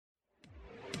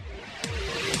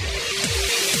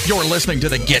You're listening to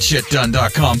the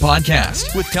GetShitDone.com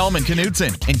podcast with Telman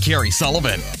Knudsen and Kerry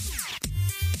Sullivan.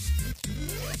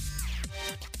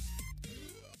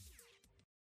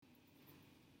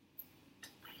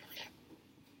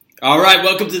 All right,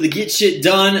 welcome to the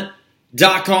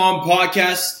GetShitDone.com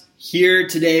podcast. Here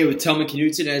today with Telman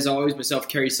Knudsen, as always, myself,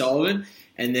 Kerry Sullivan,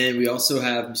 and then we also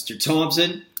have Mr.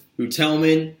 Thompson, who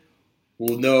Telman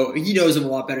will know. He knows him a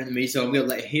lot better than me, so I'm going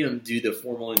to let him do the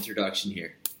formal introduction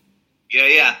here.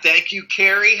 Yeah. Thank you,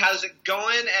 Kerry. How's it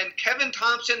going? And Kevin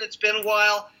Thompson, it's been a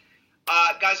while.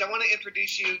 Guys, I want to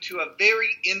introduce you to a very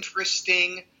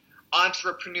interesting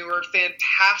entrepreneur,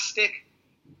 fantastic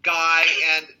guy,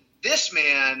 and this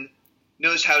man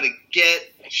knows how to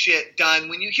get shit done.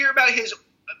 When you hear about his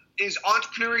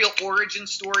entrepreneurial origin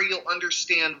story, you'll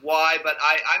understand why. But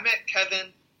I met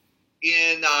Kevin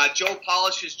in Joe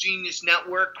Polish's Genius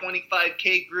Network,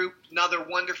 25K group, another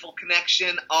wonderful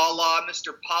connection a la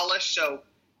Mr. Polish. So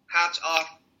hats off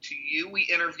to you. We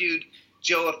interviewed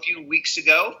Joe a few weeks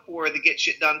ago for the Get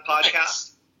Shit Done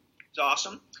podcast. It's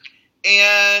awesome.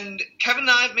 And Kevin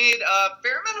and I have made a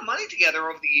fair amount of money together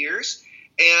over the years.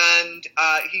 And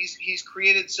he's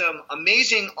created some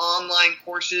amazing online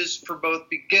courses for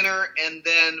both beginner and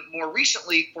then more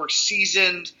recently for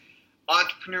seasoned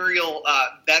entrepreneurial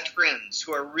veterans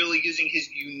who are really using his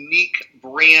unique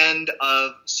brand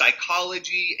of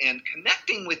psychology and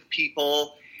connecting with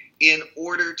people in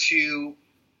order to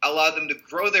allow them to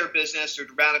grow their business or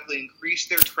dramatically increase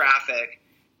their traffic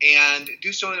and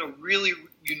do so in a really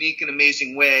unique and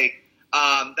amazing way.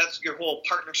 That's your whole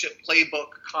partnership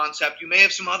playbook concept. You may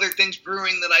have some other things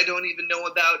brewing that I don't even know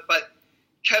about, but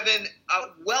Kevin,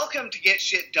 welcome to Get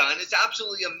Shit Done. It's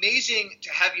absolutely amazing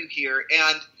to have you here.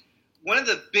 And one of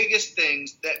the biggest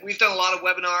things that we've done a lot of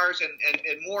webinars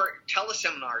and more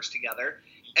teleseminars together.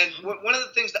 And one of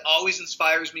the things that always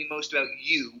inspires me most about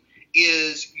you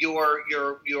is your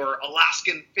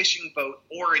Alaskan fishing boat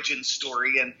origin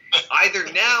story. And either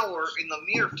now or in the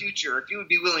near future, if you would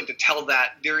be willing to tell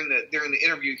that during the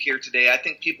interview here today, I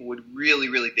think people would really,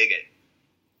 really dig it.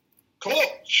 Cool.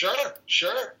 Sure.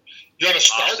 You want to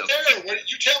start Awesome. there, or what did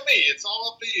you tell me? It's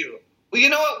all up to you. Well, you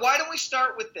know what? Why don't we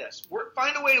start with this?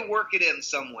 Find a way to work it in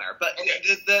somewhere. But Okay.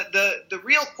 the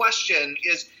real question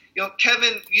is,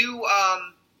 Kevin, you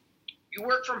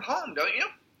work from home, don't you?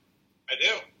 I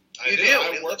do. You do.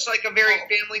 It looks like a very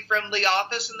family-friendly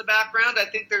office in the background. I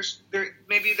think there are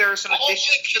some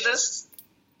additions to this.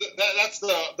 That's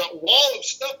the wall of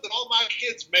stuff that all my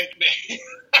kids make me.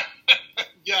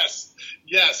 Yes,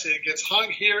 it gets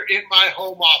hung here in my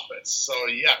home office. So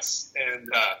yes, and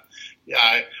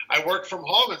I work from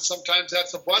home, and sometimes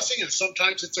that's a blessing, and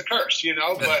sometimes it's a curse,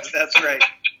 But That's right.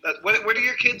 What are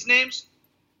your kids' names?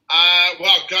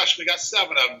 Well, gosh, we got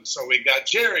 7 of them. So we got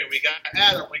Jerry, we got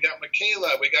Adam, we got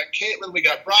Michaela, we got Caitlin, we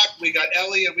got Brock, we got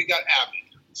Ellie, and we got Abby.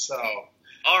 So.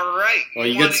 All right. Well,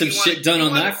 you got some shit done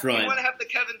on that front. You want to have the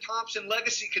Kevin Thompson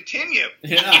legacy continue.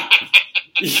 Yeah.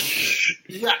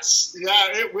 Yes.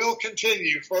 Yeah, it will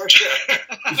continue for sure.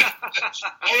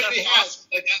 Already has.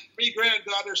 I got 3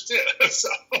 granddaughters too. So.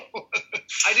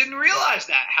 I didn't realize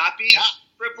that. Happy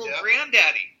triple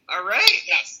granddaddy. All right.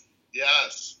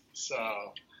 Yes.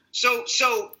 So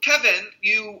Kevin,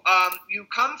 you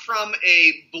come from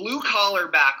a blue collar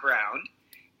background.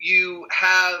 You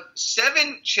have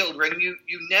 7 children. You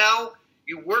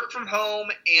work from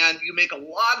home and you make a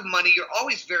lot of money. You're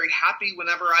always very happy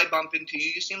whenever I bump into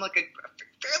you. You seem like a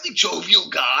fairly jovial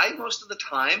guy most of the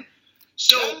time.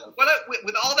 So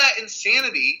with all that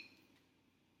insanity,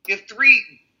 you have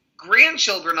 3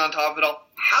 grandchildren on top of it all.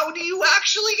 How do you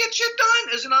actually get shit done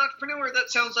as an entrepreneur? That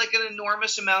sounds like an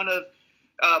enormous amount of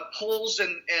pulls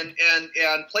and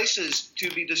places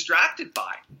to be distracted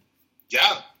by.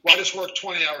 Yeah. Well, I just work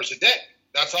 20 hours a day.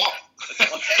 That's all.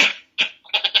 Okay.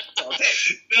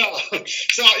 No.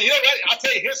 So what? I'll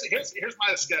tell you. Here's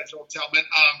my schedule, Telman.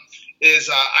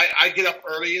 I get up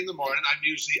early in the morning. I'm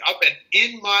usually up and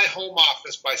in my home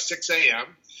office by 6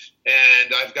 a.m.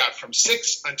 And I've got from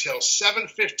 6 until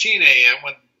 7:15 a.m.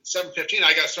 When 7:15,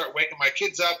 I got to start waking my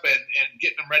kids up and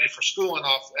getting them ready for school and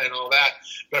all that.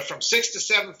 But from 6 to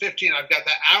 7:15, I've got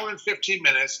that hour and 15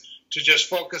 minutes to just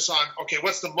focus on, okay,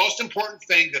 what's the most important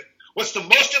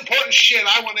shit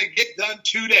I want to get done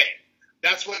today?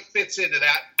 That's what fits into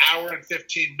that hour and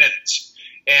 15 minutes.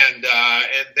 And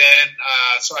then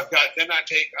so I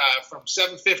take from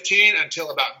 7:15 until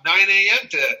about 9 a.m.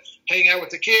 to hang out with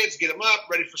the kids, get them up,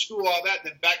 ready for school, all that.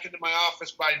 Then back into my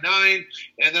office by 9,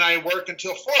 and then I work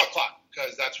until 4 o'clock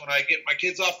because that's when I get my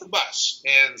kids off the bus.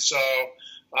 And so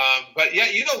But yeah,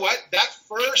 you know what? That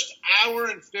first hour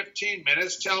and 15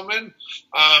 minutes, Tillman,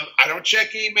 I don't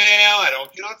check email. I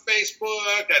don't get on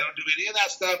Facebook. I don't do any of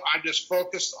that stuff. I'm just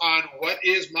focused on what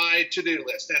is my to-do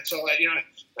list. And so,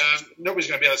 nobody's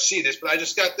going to be able to see this, but I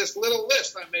just got this little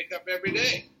list I make up every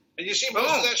day. And you see most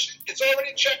of that shit, it's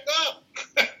already checked up.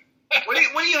 What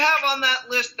do you have on that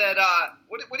list?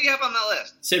 What do you have on that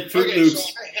list? Say Fruit Loops.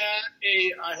 So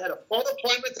I had a phone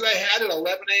appointment that I had at 11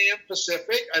 a.m.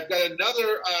 Pacific. I've got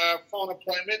another phone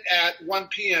appointment at 1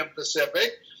 p.m.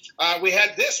 Pacific. We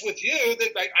had this with you that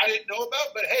I didn't know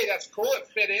about, but hey, that's cool. It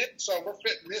fit in, so we're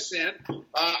fitting this in.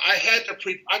 I had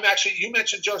to you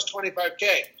mentioned Joe's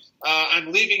 25K.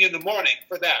 I'm leaving in the morning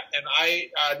for that, and I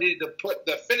needed to put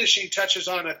the finishing touches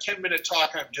on a 10-minute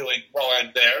talk I'm doing while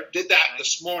I'm there. Did that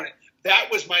this morning. That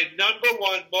was my number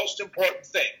one most important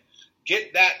thing.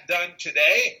 Get that done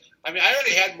today. I mean, I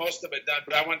already had most of it done,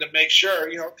 but I wanted to make sure,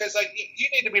 because you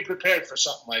need to be prepared for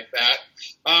something like that.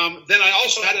 Then I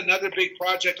also had another big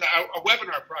project, a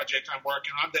webinar project I'm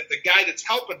working on, that the guy that's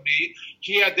helping me,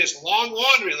 he had this long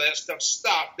laundry list of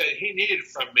stuff that he needed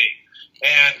from me.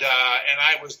 And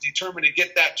I was determined to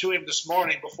get that to him this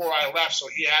morning before I left, so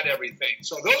he had everything.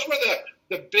 So those were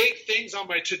the big things on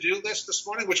my to-do list this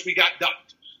morning, which we got done.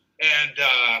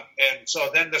 And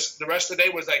so then the rest of the day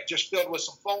was just filled with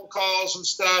some phone calls and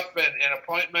stuff and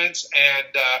appointments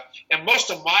and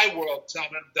most of my world,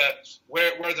 Tillman,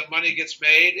 where the money gets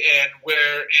made and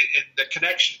where the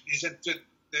connection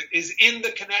is in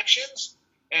the connections.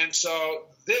 And so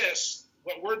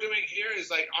what we're doing here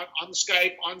is on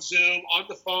Skype, on Zoom, on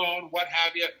the phone, what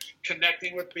have you,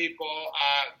 connecting with people.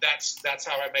 That's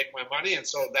how I make my money. And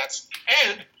so that's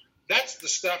the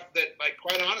stuff that,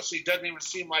 quite honestly, doesn't even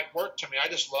seem like work to me. I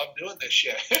just love doing this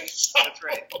shit. That's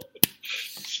right.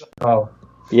 Oh,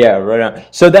 yeah, right on.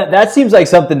 So that seems like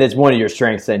something that's one of your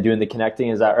strengths then, doing the connecting.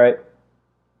 Is that right?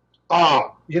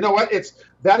 You know what?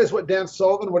 That is what Dan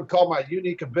Sullivan would call my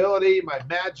unique ability, my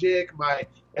magic,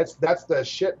 that's the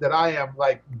shit that I am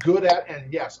good at.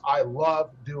 And yes, I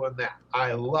love doing that.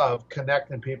 I love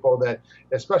connecting people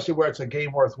especially where it's a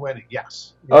game worth winning.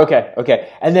 Yes. Yeah. Okay.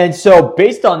 And then, so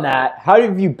based on that, how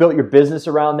have you built your business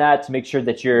around that to make sure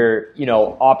that you're,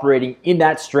 operating in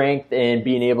that strength and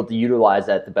being able to utilize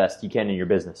that the best you can in your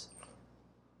business?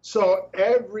 So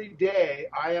every day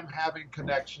I am having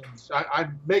connections.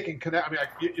 I'm making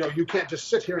you can't just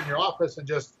sit here in your office and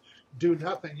just do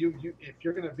nothing. You if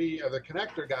you're going to be the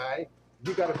connector guy,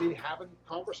 you got to be having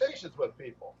conversations with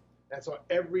people. And so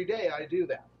every day I do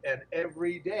that, and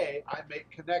every day I make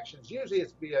connections. Usually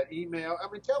it's via email. I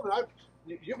mean, tell me,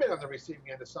 you've been on the receiving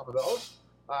end of some of those,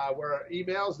 where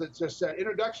emails that just said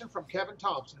introduction from Kevin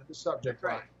Thompson in the subject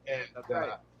line, and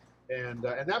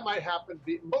that might happen.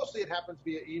 Mostly it happens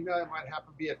via email. It might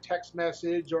happen via text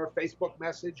message or Facebook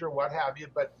message or what have you.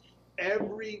 But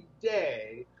every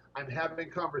day I'm having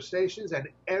conversations, and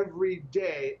every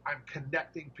day I'm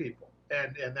connecting people.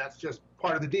 And that's just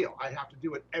part of the deal. I have to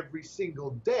do it every single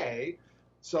day,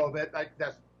 so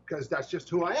that's because that's just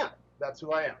who I am. That's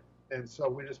who I am. And so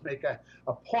we just make a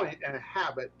point and a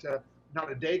habit.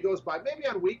 Not a day goes by. Maybe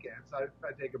on weekends I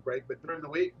take a break, but during the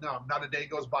week, no, not a day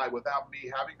goes by without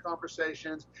me having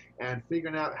conversations and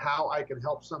figuring out how I can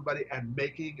help somebody and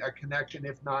making a connection.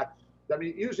 If not, I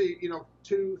mean, usually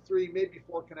 2, 3, maybe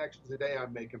 4 connections a day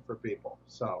I'm making for people.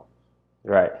 So.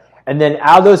 Right. And then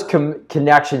out of those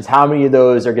connections, how many of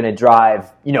those are going to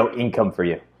drive, income for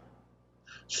you?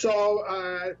 So,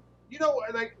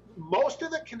 most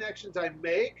of the connections I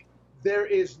make, there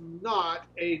is not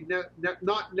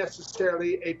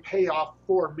necessarily a payoff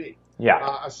for me.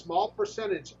 Yeah. A small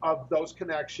percentage of those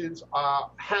connections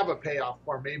have a payoff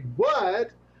for me,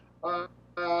 but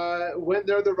when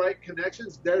they're the right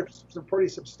connections, there's some pretty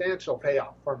substantial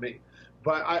payoff for me.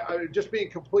 But I just being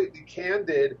completely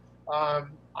candid, I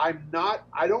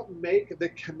don't make the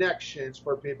connections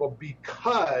for people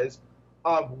because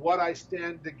of what I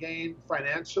stand to gain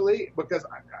financially, because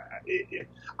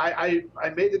I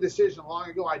made the decision long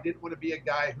ago. I didn't want to be a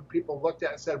guy who people looked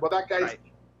at and said, well, that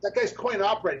guy's coin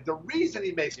operating. The reason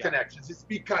he makes connections is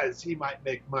because he might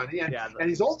make money, and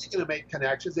he's only going to make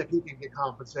connections if he can get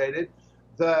compensated.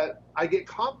 I get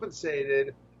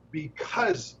compensated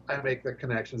because I make the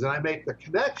connections, and I make the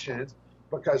connections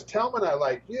because Tillman, I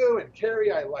like you, and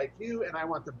Carrie, I like you, and I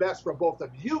want the best for both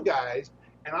of you guys.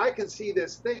 And I can see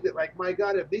this thing that, my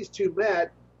God, if these two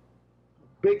met,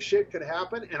 big shit could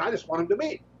happen, and I just want them to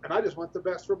meet. And I just want the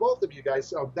best for both of you guys.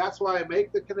 So that's why I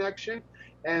make the connection.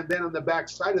 And then on the back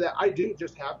side of that, I do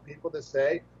just have people that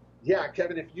say, yeah,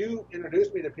 Kevin, if you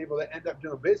introduce me to people that end up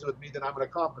doing business with me, then I'm going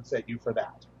to compensate you for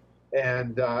that.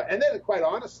 And then, quite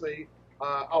honestly,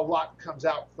 a lot comes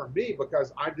out for me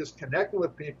because I'm just connecting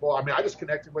with people. I mean, I just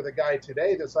connected with a guy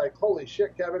today that's like, holy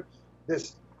shit, Kevin,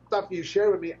 this stuff you share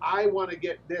with me, I want to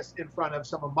get this in front of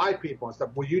some of my people and stuff.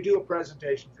 Will you do a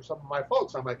presentation for some of my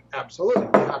folks? I'm like, absolutely,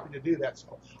 I'm happy to do that.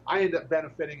 So I end up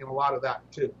benefiting in a lot of that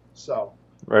too. So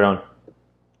Right on.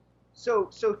 So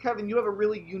Kevin, you have a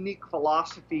really unique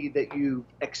philosophy that you've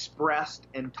expressed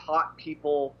and taught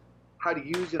people how to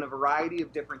use in a variety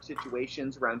of different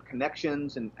situations around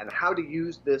connections and how to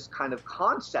use this kind of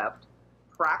concept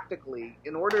practically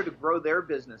in order to grow their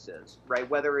businesses, right?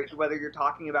 Whether you're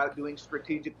talking about doing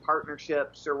strategic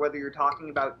partnerships or whether you're talking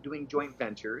about doing joint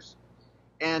ventures.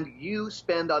 And you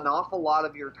spend an awful lot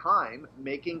of your time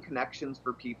making connections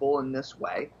for people in this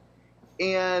way.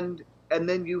 And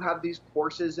then you have these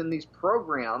courses and these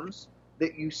programs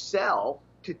that you sell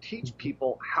to teach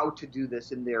people how to do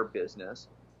this in their business.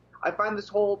 I find this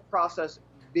whole process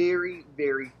very,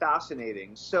 very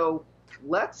fascinating. So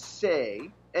let's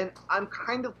say, and I'm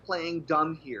kind of playing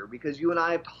dumb here because you and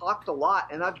I have talked a lot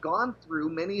and I've gone through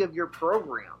many of your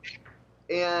programs.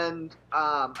 And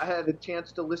I had a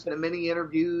chance to listen to many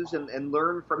interviews and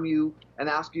learn from you and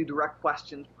ask you direct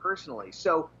questions personally.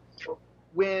 So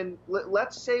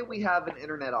let's say we have an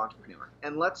internet entrepreneur,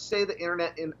 and let's say the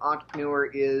internet entrepreneur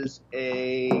is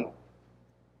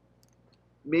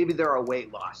maybe they're a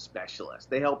weight loss specialist.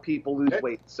 They help people lose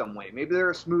weight some way. Maybe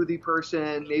they're a smoothie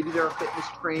person. Maybe they're a fitness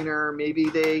trainer. Maybe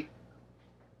they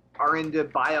are into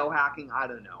biohacking. I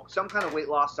don't know. Some kind of weight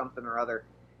loss, something or other.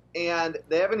 And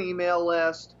they have an email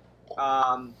list.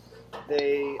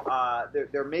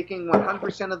 They're making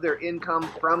 100% of their income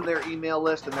from their email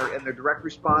list and their direct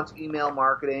response email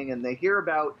marketing. And they hear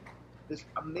about this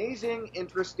amazing,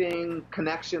 interesting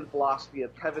connection philosophy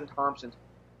of Kevin Thompson's.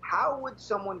 How would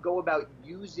someone go about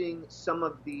using some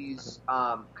of these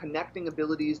connecting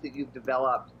abilities that you've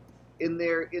developed in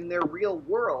their real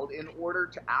world in order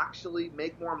to actually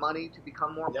make more money, to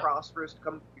become more prosperous,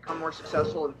 to become more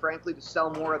successful, and frankly to sell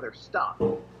more of their stuff?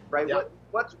 Right? Yeah.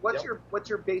 What's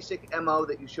your basic MO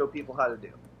that you show people how to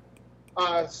do?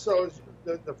 So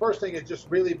the first thing is just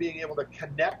really being able to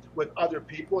connect with other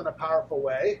people in a powerful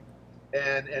way.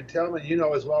 And tell them, you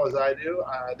know as well as I do,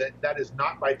 that is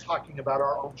not by talking about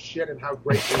our own shit and how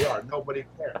great we are. Nobody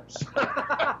cares.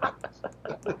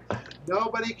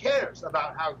 Nobody cares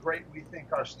about how great we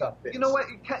think our stuff is. You know what?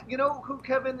 You know who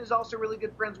Kevin is also really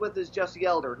good friends with is Jesse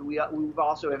Elder, who we've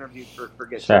also interviewed for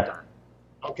Get Shit Done.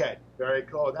 Okay, very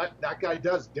cool. That guy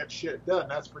does get shit done.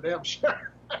 That's for damn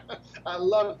sure. I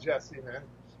love Jesse, man.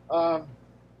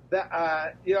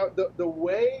 The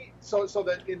way, so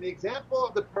that in the example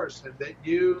of the person that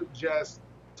you just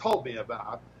told me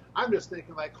about, I'm just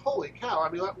thinking like, holy cow! I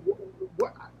mean,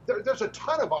 there's a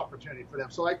ton of opportunity for them.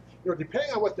 So like,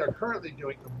 depending on what they're currently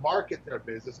doing to market their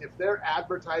business, if they're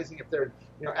advertising, if they're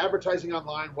advertising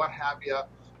online, what have you,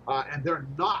 and they're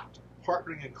not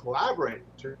partnering and collaborating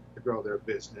to grow their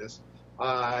business,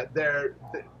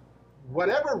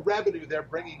 whatever revenue they're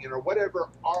bringing in or whatever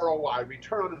ROI,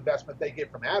 return on investment they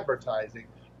get from advertising,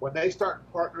 when they start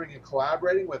partnering and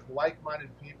collaborating with like-minded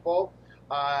people,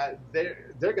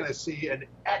 they're going to see an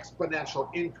exponential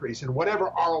increase in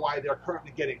whatever ROI they're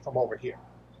currently getting from over here.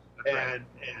 And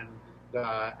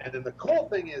then the cool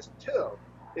thing is too,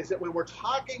 is that when we're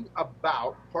talking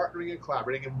about partnering and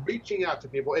collaborating and reaching out to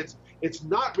people, it's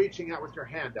not reaching out with your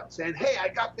hand out saying, hey, I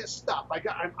got this stuff.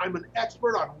 I'm an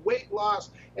expert on weight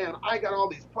loss, and I got all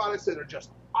these products that are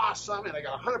just awesome, and I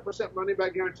got 100% money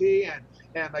back guarantee,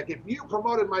 and like if you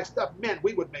promoted my stuff, man,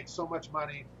 we would make so much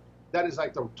money. That is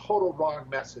like the total wrong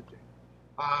messaging.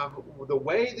 The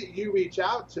way that you reach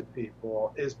out to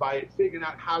people is by figuring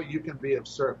out how you can be of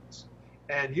service.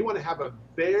 And you want to have a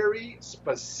very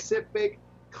specific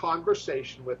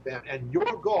conversation with them, and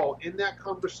your goal in that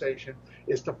conversation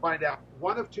is to find out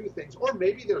one of two things, or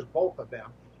maybe there's both of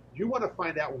them. You want to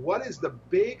find out what is the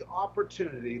big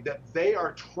opportunity that they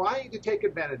are trying to take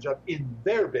advantage of in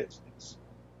their business,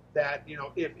 that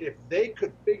if they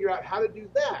could figure out how to do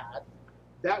that,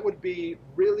 that would be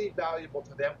really valuable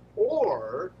to them.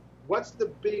 Or what's the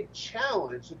big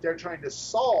challenge that they're trying to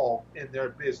solve in their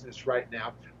business right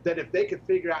now, that if they could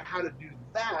figure out how to do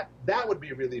that, that would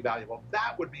be really valuable.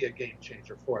 That would be a game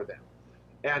changer for them.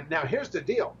 And now here's the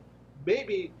deal.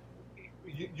 Maybe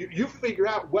you figure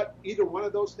out what either one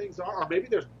of those things are, or maybe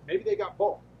they got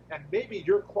both. And maybe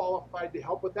you're qualified to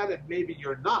help with that, and maybe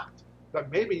you're not. But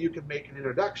maybe you can make an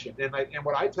introduction. And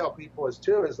what I tell people is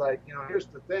like, here's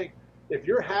the thing. If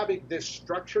you're having this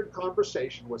structured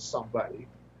conversation with somebody,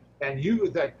 and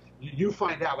you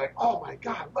find out like, oh my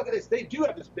God, look at this. They do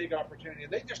have this big opportunity.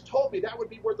 And they just told me that would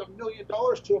be worth $1 million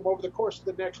to them over the course of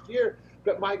the next year.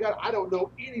 But my God, I don't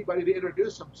know anybody to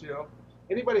introduce them to.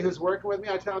 Anybody who's working with me,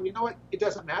 I tell them, you know what? It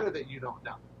doesn't matter that you don't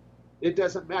know. It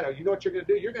doesn't matter. You know what you're going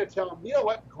to do? You're going to tell them, you know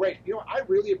what? Great. You know, I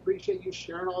really appreciate you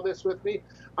sharing all this with me.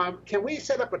 Can we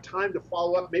set up a time to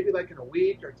follow up, maybe like in a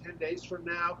week or 10 days from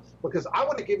now? Because I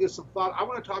want to give you some thought. I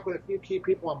want to talk with a few key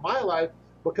people in my life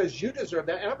because you deserve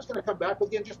that. And I'm just going to come back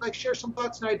with you and just like share some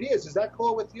thoughts and ideas. Is that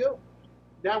cool with you?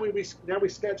 Now we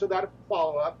schedule that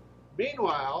follow up.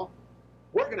 Meanwhile,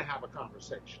 we're going to have a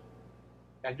conversation.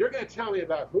 And you're going to tell me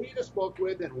about who you just spoke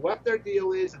with and what their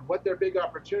deal is and what their big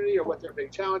opportunity or what their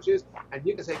big challenge is. And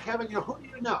you can say, Kevin, you know, who do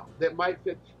you know that might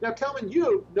fit? Now, telling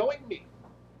you, knowing me,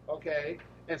 okay,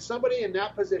 and somebody in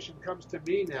that position comes to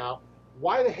me now,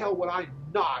 why the hell would I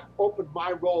not open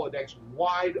my Rolodex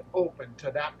wide open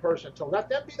to that person to let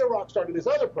them be the rock star to this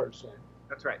other person?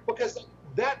 That's right. Because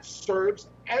that serves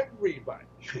everybody.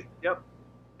 Yep.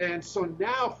 And so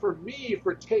now for me,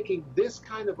 for taking this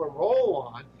kind of a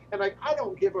role on, and like I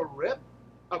don't give a rip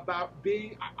about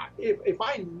being, if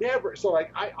I never, so like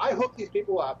I hook these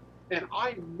people up and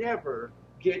I never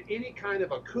get any kind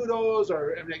of a kudos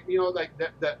or, you know, like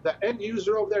the end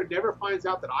user over there never finds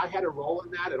out that I had a role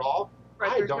in that at all.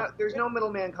 Right. There's no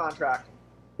middleman contract.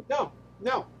 No,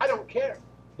 I don't care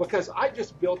because I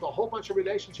just built a whole bunch of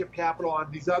relationship capital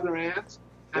on these other ends.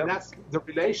 And that's the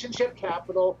relationship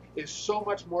capital is so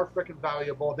much more freaking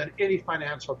valuable than any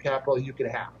financial capital you could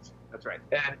have. That's right.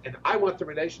 And I want the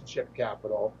relationship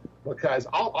capital because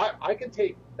I can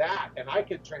take that and I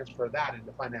can transfer that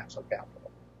into financial capital.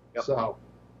 Yep.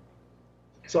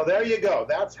 So there you go.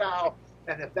 That's how.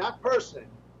 And if that person,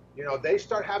 you know, they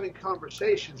start having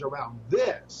conversations around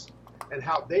this and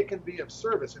how they can be of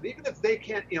service, and even if they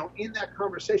can't, you know, in that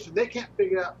conversation they can't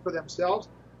figure it out for themselves,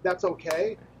 that's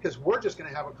okay. Because we're just going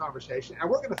to have a conversation and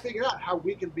we're going to figure out how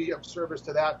we can be of service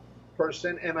to that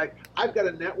person. And I've got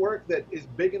a network that is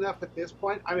big enough at this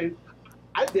point. I mean,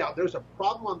 I doubt there's a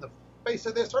problem on the face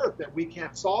of this earth that we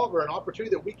can't solve or an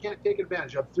opportunity that we can't take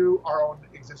advantage of through our own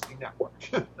existing network.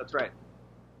 That's right.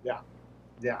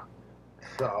 Yeah.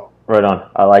 So. Right on.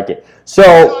 I like it. So.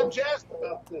 I'm jazzed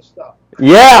about this stuff.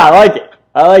 Yeah,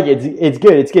 I like it. It's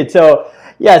good. It's good. So,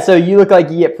 yeah, so you look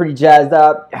like you get pretty jazzed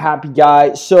up, happy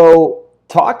guy. So,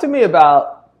 talk to me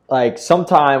about like some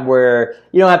time where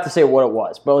you don't have to say what it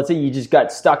was, but let's say you just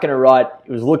got stuck in a rut.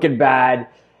 It was looking bad.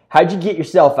 How'd you get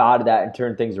yourself out of that and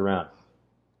turn things around?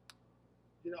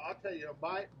 You know, I'll tell you,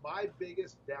 my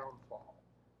biggest downfall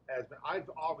has been I've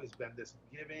always been this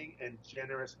giving and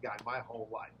generous guy my whole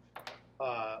life.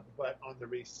 But on the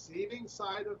receiving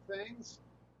side of things,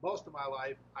 most of my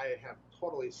life I have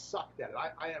totally sucked at it.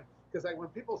 I am. Because like when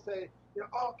people say, you know,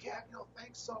 oh, Kev, you know,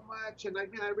 thanks so much, and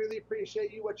I really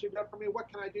appreciate you, what you've done for me. What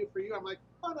can I do for you? I'm like,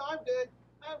 oh no, I'm good.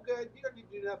 You don't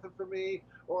need to do nothing for me.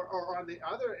 Or on the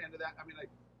other end of that, I mean, like,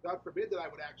 God forbid that I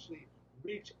would actually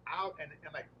reach out and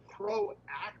like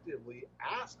proactively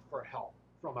ask for help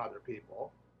from other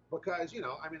people, because you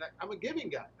know, I mean, I'm a giving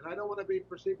guy, and I don't want to be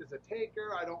perceived as a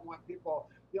taker. I don't want people,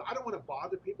 you know, I don't want to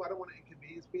bother people. I don't want to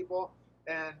inconvenience people,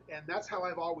 and that's how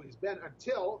I've always been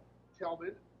until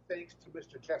Tillman. Thanks to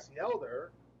Mr. Jesse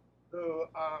Elder, who,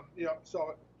 you know,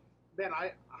 so, man,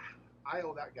 I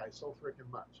owe that guy so freaking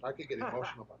much. I could get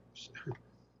emotional about this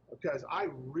because I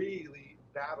really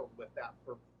battled with that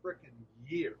for freaking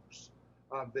years.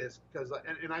 This because,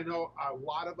 and I know a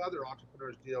lot of other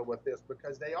entrepreneurs deal with this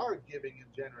because they are giving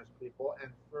and generous people,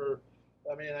 and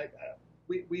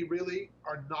we really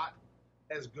are not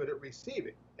as good at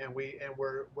receiving, and we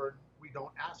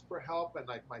don't ask for help, and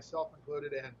like myself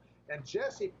included, and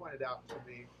Jesse pointed out to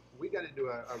me, we got into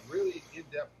a really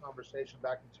in-depth conversation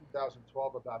back in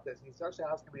 2012 about this. And he starts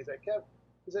asking me, he's like, Kev,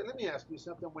 let me ask you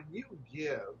something. When you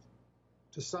give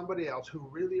to somebody else who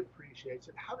really appreciates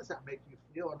it, how does that make you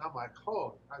feel? And I'm like,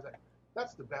 oh, I was like,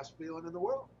 that's the best feeling in the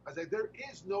world. I was like, there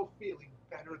is no feeling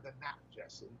better than that,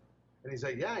 Jesse. And he's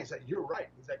like, yeah. He's like, you're right.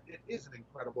 He's like, it is an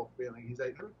incredible feeling. He's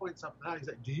like, let me point something out. He's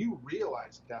like, do you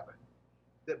realize, Kevin,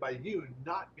 that by you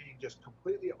not being just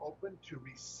completely open to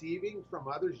receiving from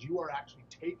others, you are actually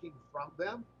taking from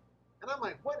them? And I'm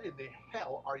like, what in the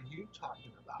hell are you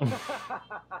talking about?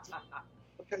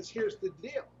 Because here's the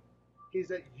deal. He's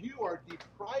that you are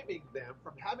depriving them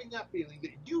from having that feeling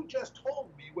that you just told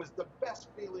me was the best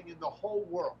feeling in the whole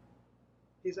world.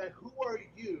 He's like, who are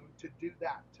you to do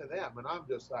that to them? And I'm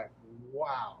just like,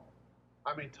 wow.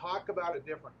 I mean, talk about a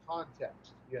different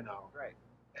context, you know. Right.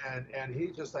 And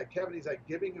he's just like, Kevin, he's like,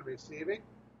 giving and receiving.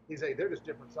 He's like, they're just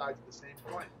different sides of the same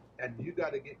coin. And you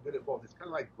got to get good at both. It's kind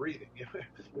of like breathing.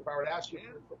 If I were to ask you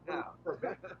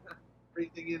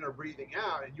breathing in or breathing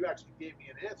out, and you actually gave me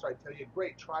an answer, I'd tell you,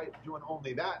 great, try doing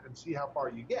only that and see how far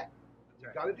you get. You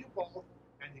got to do both,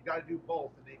 and you got to do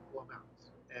both in equal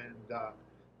amounts.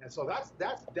 And so that's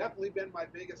definitely been my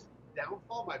biggest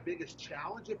downfall, my biggest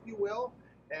challenge, if you will.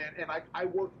 And I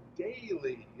work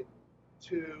daily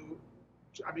to,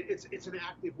 I mean, it's an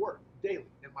active work daily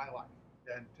in my life,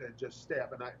 and to just stay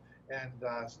up and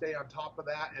stay on top of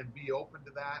that and be open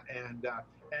to that, and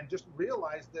just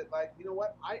realize that, like, you know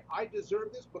what, I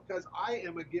deserve this because I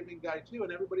am a giving guy too,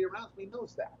 and everybody around me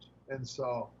knows that. And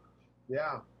so,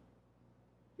 yeah.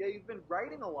 Yeah, you've been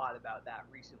writing a lot about that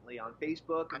recently on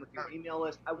Facebook and with your email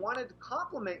list. I wanted to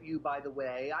compliment you, by the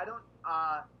way. I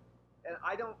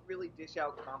don't really dish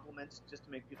out compliments just to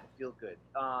make people feel good.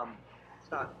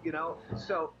 It's not,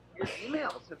 So your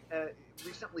emails have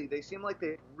recently, they seem like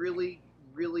they've really,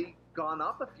 really gone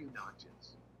up a few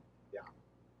notches. Yeah.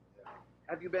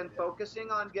 Have you been focusing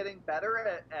on getting better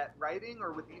at writing,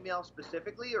 or with email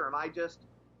specifically, or am I just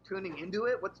tuning into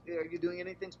it? Are you doing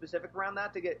anything specific around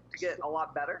that to get a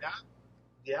lot better?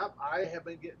 Yeah, I have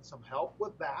been getting some help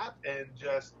with that, and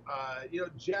just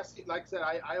Jesse, like I said,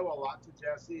 I owe a lot to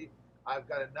Jesse. I've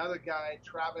got another guy,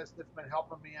 Travis, that's been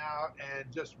helping me out,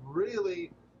 and just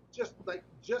really just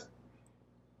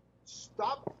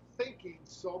stop thinking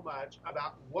so much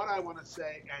about what I want to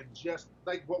say, and just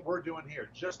like what we're doing here,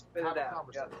 just have a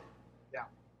conversation.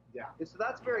 Yeah. So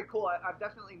that's very cool. I've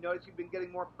definitely noticed you've been getting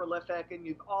more prolific, and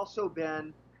you've also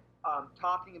been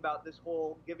talking about this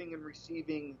whole giving and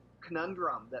receiving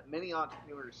conundrum that many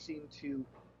entrepreneurs seem to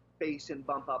face and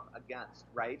bump up against,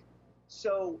 right?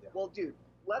 So, well, dude,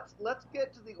 let's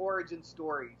get to the origin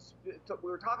stories.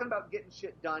 We were talking about getting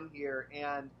shit done here,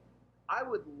 and I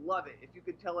would love it if you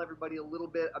could tell everybody a little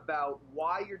bit about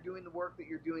why you're doing the work that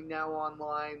you're doing now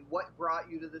online, what brought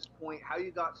you to this point, how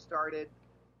you got started,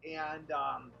 and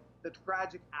the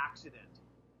tragic accident.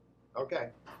 Okay.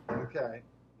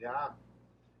 Yeah.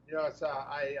 It's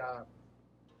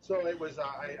so it was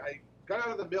I got out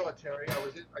of the military.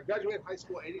 I graduated high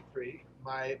school in '83.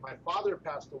 My father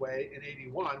passed away in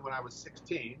 '81 when I was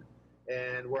 16,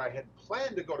 and where I had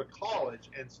planned to go to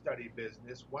college and study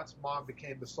business. Once Mom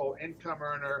became the sole income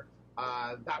earner,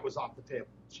 that was off the table.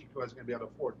 She wasn't going to be able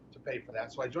to afford to pay for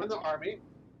that. So I joined the Army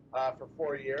for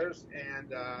 4 years,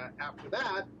 and after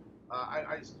that,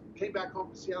 I came back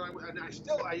home to Seattle, and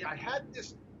I had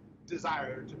this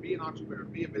desire to be an entrepreneur,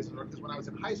 be a business owner, because when I was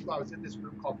in high school, I was in this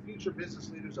group called Future Business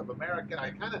Leaders of America,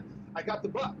 and I got the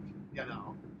bug,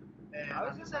 And I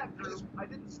was in that group. I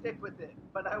didn't stick with it,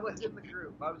 but I was in the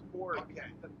group. I was bored.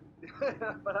 Okay.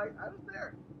 But I was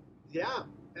there. Yeah.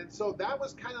 And so that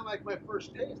was kind of like my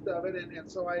first taste of it.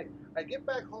 And so I get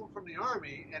back home from the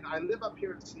Army, and I live up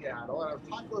here in Seattle, and I was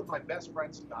talking with my best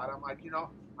friend, Scott. I'm like,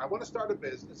 I want to start a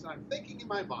business, and I'm thinking in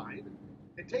my mind,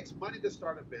 it takes money to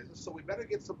start a business, so we better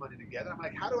get some money together. I'm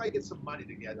like, how do I get some money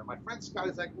together? My friend Scott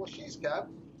is like, well, she's got,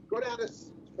 go down to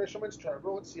Fisherman's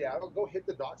Terminal in Seattle, go hit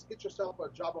the docks, get yourself a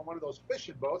job on one of those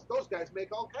fishing boats. Those guys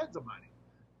make all kinds of money.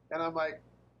 And I'm like,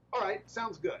 all right,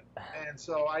 sounds good. And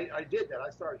so I did that. I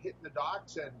started hitting the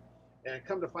docks, and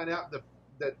come to find out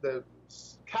that the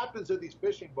captains of these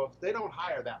fishing boats, they don't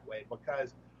hire that way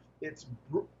because it's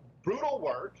brutal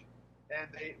work. And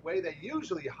the way they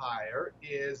usually hire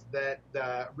is that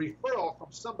the referral from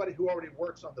somebody who already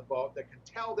works on the boat that can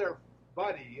tell their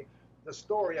buddy the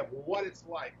story of what it's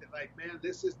like. That, like, man,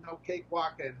 this is no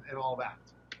cakewalk and all that.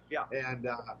 Yeah. And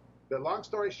the long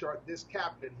story short, this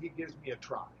captain, he gives me a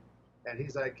try. And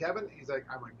he's like, Kevin, he's like,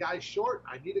 I'm a guy short.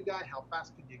 I need a guy. How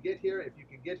fast can you get here? If you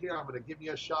can get here, I'm going to give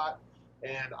you a shot.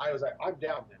 And I was like, I'm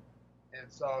down then.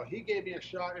 And so he gave me a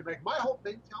shot. And like my whole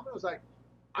thing, Talman, was like,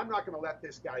 I'm not going to let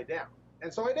this guy down.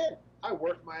 And so I did. I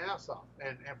worked my ass off.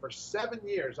 And for 7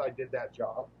 years, I did that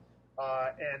job.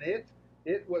 And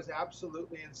it was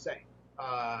absolutely insane.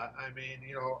 I mean,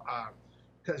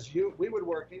 because we would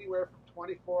work anywhere from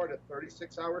 24 to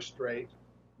 36 hours straight.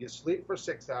 You sleep for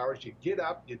 6 hours. You get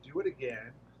up. You do it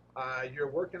again. You're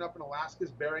working up in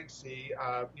Alaska's Bering Sea.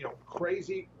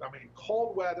 Crazy. I mean,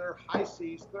 cold weather, high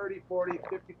seas, 30, 40,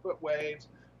 50-foot waves.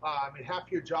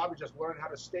 Half your job is just learning how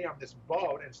to stay on this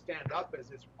boat and stand up as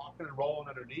it's rocking and rolling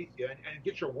underneath you and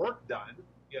get your work done,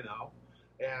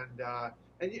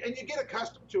 and you get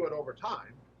accustomed to it over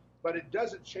time, but it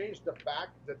doesn't change the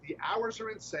fact that the hours are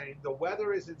insane, the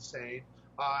weather is insane,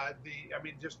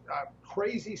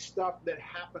 crazy stuff that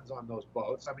happens on those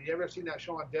boats. I mean, you ever seen that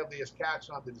show on Deadliest Catch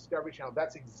on the Discovery Channel?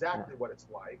 That's exactly what it's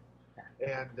like,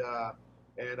 and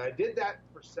I did that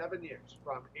for 7 years,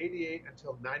 from 88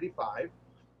 until 95.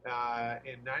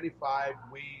 In '95,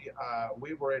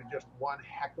 we were in just one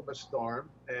heck of a storm,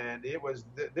 and it was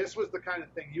this was the kind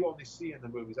of thing you only see in the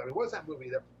movies. I mean, what was that movie?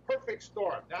 The Perfect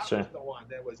Storm. That Sure. was the one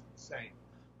that was insane.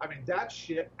 I mean, that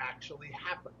shit actually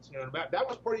happens. You know, that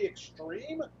was pretty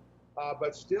extreme,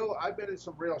 but still, I've been in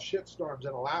some real shit storms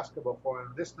in Alaska before,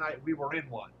 and this night we were in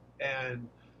one. And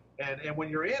when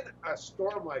you're in a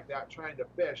storm like that trying to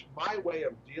fish, my way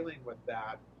of dealing with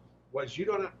that was you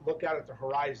don't look out at the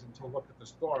horizon to look at the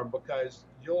storm, because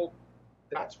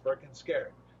that's freaking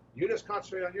scary. You just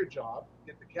concentrate on your job,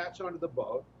 get the catch onto the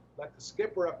boat, let the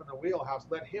skipper up in the wheelhouse,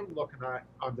 let him look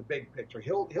on the big picture.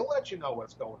 He'll let you know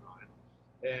what's going on.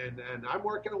 And I'm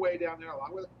working away down there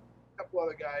along with a couple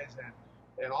other guys,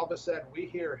 and all of a sudden we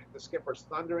hear the skipper's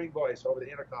thundering voice over the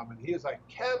intercom, and he is like,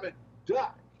 "Kevin,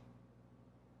 duck!"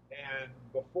 And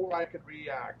before I could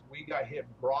react, we got hit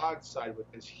broadside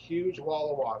with this huge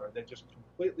wall of water that just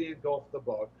completely engulfed the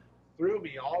boat, threw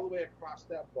me all the way across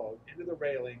that boat into the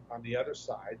railing on the other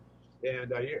side.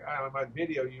 And on my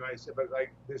video, I said, but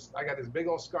like this, I got this big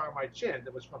old scar on my chin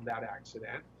that was from that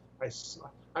accident.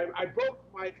 I broke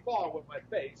my fall with my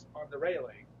face on the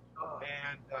railing,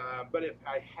 and but if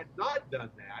I had not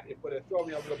done that, it would have thrown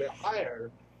me a little bit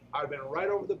higher. I'd have been right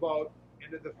over the boat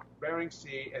into the Bering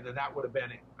Sea, and then that would have been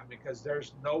it. I mean, because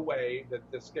there's no way that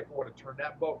the skipper would have turned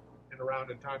that boat around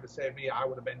in time to save me. I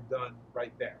would have been done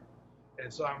right there.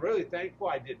 And so I'm really thankful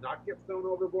I did not get thrown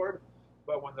overboard.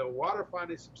 But when the water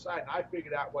finally subsided and I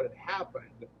figured out what had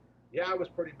happened, yeah, I was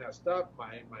pretty messed up.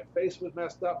 My face was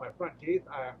messed up. My front teeth,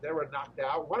 they were knocked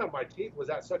out. One of my teeth was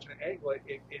at such an angle,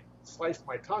 it sliced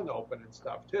my tongue open and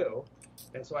stuff too.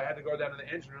 And so I had to go down to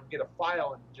the engine room, get a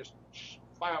file, and just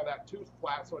file that tooth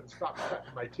flat so it stopped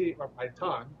cutting my teeth or my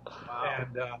tongue. Wow.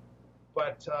 And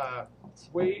but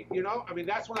we, I mean,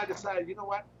 that's when I decided, you know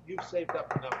what, you've saved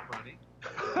up enough money.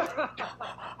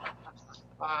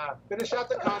 Finish out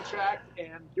the contract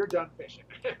and you're done fishing.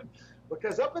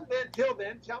 Because till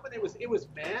then, Telman, it was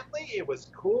manly, it was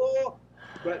cool.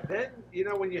 But then,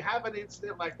 when you have an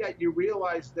incident like that, you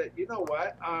realize that, you know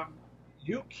what,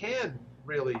 you can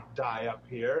really die up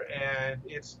here, and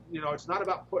it's not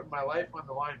about putting my life on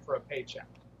the line for a paycheck.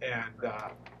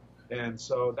 And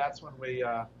so that's when we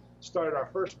started our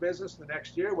first business the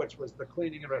next year, which was the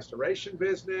cleaning and restoration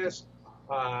business.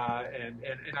 And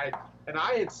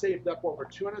I had saved up over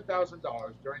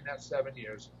 $200,000 during that 7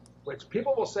 years, which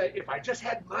people will say, if I just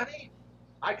had money,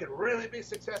 I could really be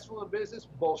successful in business.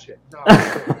 Bullshit. No.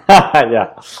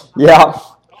 Yeah. No,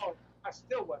 I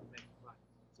still wasn't making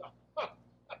money.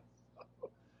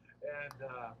 And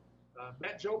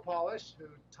met Joe Polish, who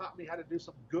taught me how to do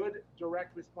some good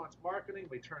direct response marketing.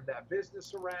 We turned that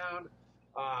business around.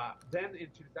 Then in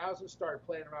 2000, started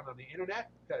playing around on the internet,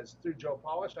 because through Joe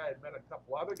Polish, I had met a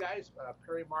couple other guys,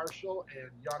 Perry Marshall and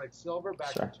Yannick Silver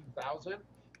back in 2000.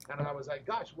 And I was like,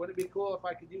 gosh, wouldn't it be cool if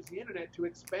I could use the internet to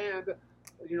expand,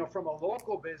 from a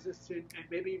local business to, and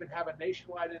maybe even have a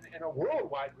nationwide and a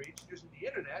worldwide reach using the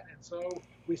internet. And so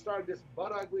we started this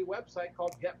butt ugly website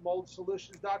called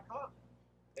GetMoldSolutions.com.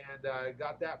 And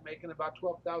got that making about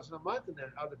 $12,000 a month. And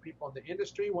then other people in the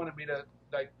industry wanted me to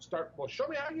show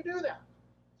me how you do that.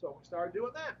 So we started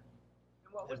doing that.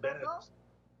 And what was that called?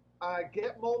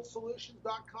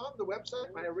 GetMoldSolutions.com, the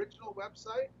website, my original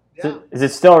website. Yeah. Is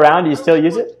it still around? Do you still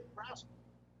use it?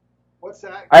 What's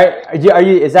that? Are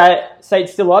you? Is that site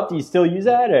still up? Do you still use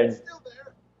that? Or? It's still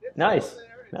there. Nice. Still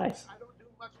there. Nice. I don't do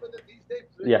much with it these days.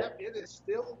 Yeah. It is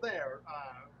still there.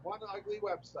 One ugly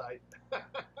website.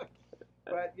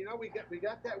 But we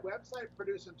got that website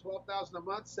producing $12,000 a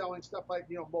month, selling stuff like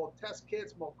mold test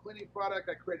kits, mold cleaning product.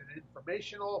 I created an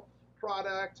informational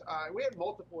product. We had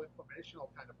multiple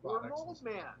informational kind of products. You're a mold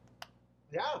man.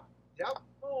 Yeah. Yep.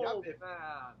 Mold yep.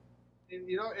 man. And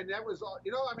and that was all.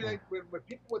 I mean, when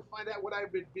people would find out what I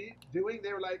would be doing,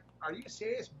 they were like, "Are you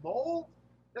serious? Mold?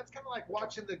 That's kind of like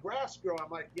watching the grass grow." I'm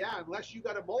like, "Yeah, unless you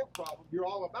got a mold problem, you're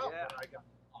all about what I got."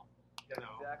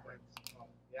 Exactly. So,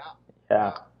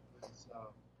 yeah.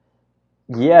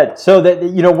 Yeah, so that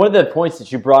one of the points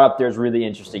that you brought up there is really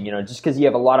interesting. Just because you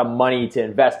have a lot of money to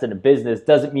invest in a business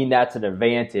doesn't mean that's an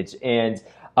advantage. And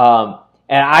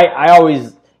I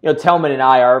always, Telman and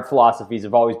I, our philosophies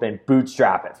have always been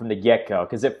bootstrap it from the get-go,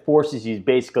 because it forces you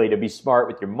basically to be smart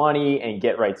with your money and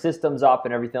get right systems up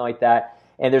and everything like that.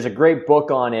 And there's a great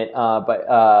book on it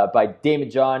by Damon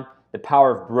John, The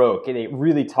Power of Broke, and it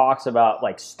really talks about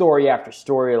like story after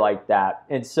story like that.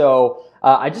 And so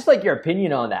I just like your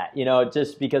opinion on that,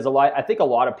 just because I think a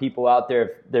lot of people out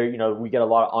there, we get a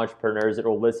lot of entrepreneurs that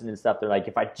will listen and stuff. They're like,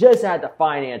 if I just had the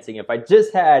financing, if I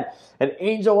just had an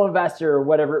angel investor or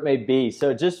whatever it may be.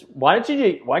 So just why don't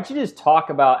you just talk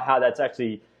about how that's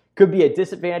actually could be a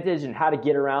disadvantage and how to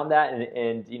get around that,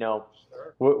 and you know,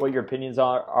 Sure. what your opinions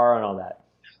are on all that.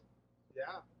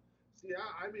 Yeah. See,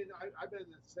 I mean, I've been in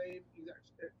the same, you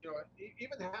know,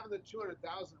 even having the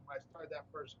 200,000 when I started that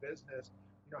first business,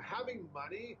 you know, having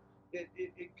money, it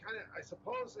kind of, I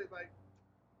suppose it like,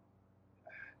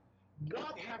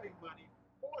 not having money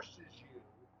forces you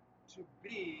to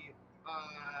be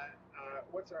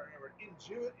what's our word?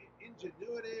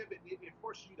 Ingenuitive. It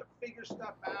forces you to figure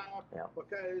stuff out. Yeah.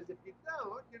 Because if you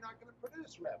don't, you're not going to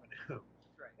produce revenue.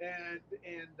 Right. And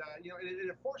you know, and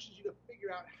it forces you to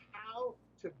figure out how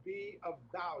to be of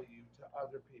value to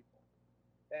other people.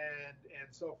 And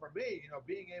so for me, you know,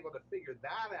 being able to figure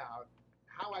that out,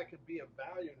 how I can be of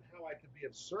value and how I can be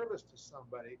of service to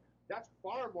somebody, that's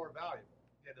far more valuable,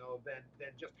 you know, than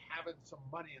just having some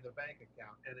money in the bank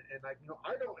account. And I, you know,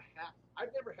 I've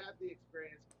never had the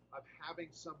experience of having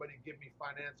somebody give me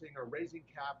financing or raising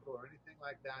capital or anything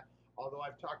like that. Although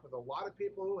I've talked with a lot of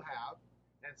people who have,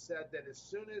 and said that as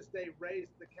soon as they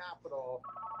raised the capital,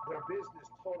 their business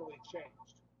totally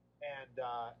changed, and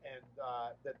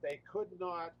that they could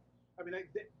not. I mean,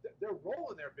 their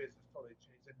role in their business totally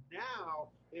changed, and now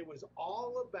it was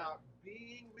all about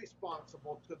being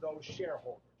responsible to those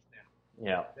shareholders.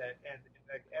 Now, Yeah. and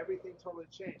like everything totally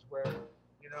changed. Where,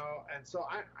 you know, and so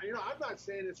you know, I'm not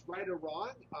saying it's right or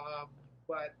wrong,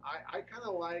 but I kind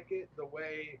of like it the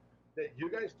way that you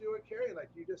guys do it, Carrie. Like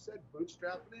you just said,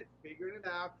 bootstrapping it, figuring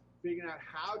out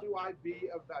how do I be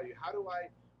of value? How do I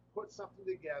put something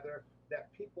together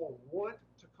that people want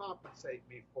to compensate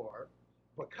me for,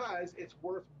 because it's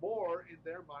worth more in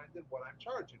their mind than what I'm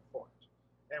charging for it.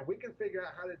 And we can figure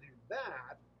out how to do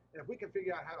that, and if we can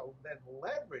figure out how to then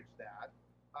leverage that,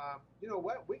 you know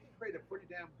what? We can create a pretty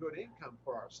damn good income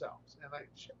for ourselves. And like,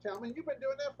 tell me, you've been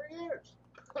doing that for years.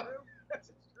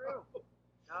 It's true.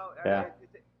 No, Yeah.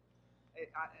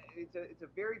 it's a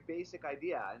very basic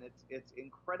idea, and it's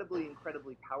incredibly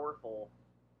powerful.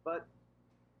 But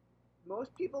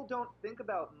most people don't think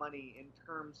about money in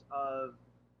terms of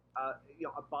you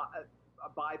know, a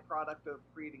byproduct of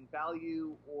creating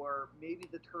value, or maybe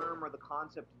the term or the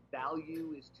concept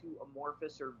value is too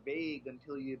amorphous or vague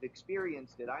until you've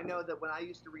experienced it. I know that when I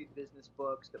used to read business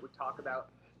books that would talk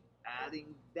about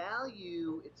adding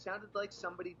value, it sounded like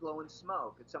somebody blowing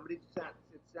smoke. It sounded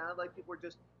like people were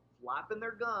just flapping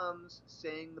their gums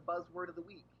saying the buzzword of the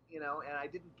week, you know, and I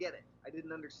didn't get it. I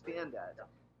didn't understand that.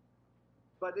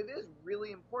 But it is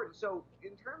really important. So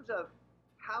in terms of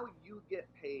how you get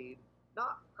paid,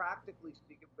 not practically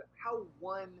speaking, but how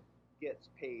one gets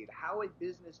paid, how a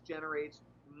business generates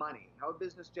money, how a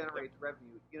business generates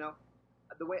revenue, you know,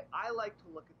 the way I like to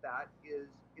look at that is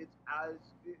it's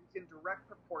in direct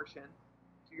proportion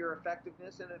to your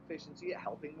effectiveness and efficiency at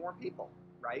helping more people,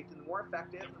 right? And the more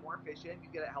effective, the more efficient you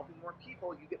get at helping more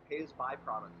people, you get paid as a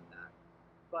byproduct of that.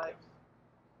 But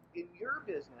in your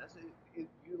business, you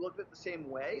look at it the same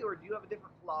way, or do you have a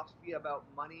different philosophy about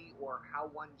money, or how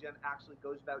one actually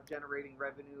goes about generating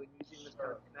revenue and using this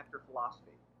kind of connector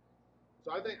philosophy?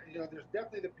 So I think, you know, there's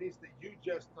definitely the piece that you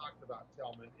just talked about,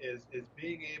 Telman, is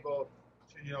being able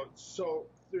to, you know, so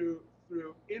through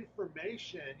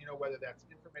information, you know, whether that's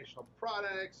informational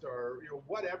products or, you know,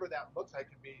 whatever that looks like,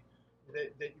 could be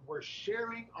that we're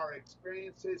sharing our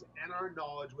experiences and our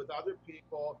knowledge with other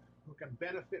people who can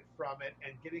benefit from it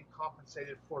and getting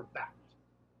compensated for that.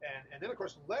 And then, of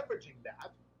course, leveraging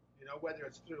that, you know, whether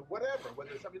it's through whatever,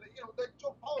 whether it's, I mean, you know, like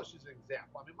Joe Polish is an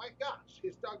example. I mean, my gosh,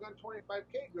 his doggone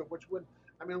 25K group, which when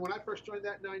I first joined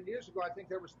that 9 years ago, I think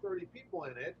there was 30 people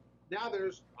in it. Now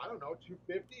there's, I don't know,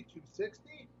 250,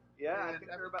 260. Yeah, I think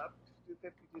they're about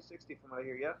 250, 260 from what I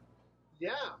hear, yeah.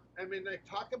 Yeah, I mean, they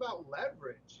talk about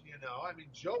leverage, you know. I mean,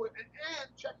 Joe, and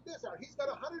check this out, he's got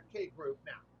a 100K group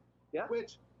now. Yeah.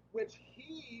 Which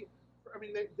he, I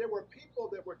mean, there were people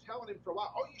that were telling him for a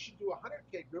while, oh, you should do a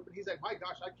 100K group, and he's like, my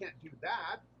gosh, I can't do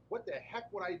that. What the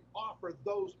heck would I offer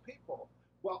those people?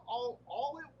 Well,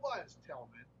 all it was,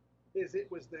 Telman, is it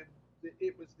was the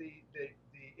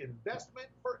investment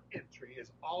for entry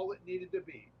is all it needed to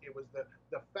be. It was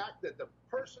the fact that the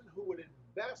person who would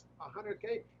invest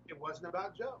 100K, it wasn't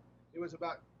about Joe. It was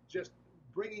about just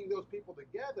bringing those people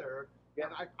together. Yeah.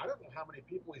 And I don't know how many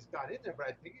people he's got in there, but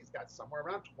I think he's got somewhere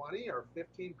around 20 or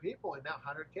 15 people in that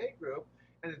 100K group.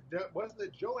 And it wasn't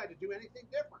that Joe had to do anything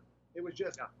different. It was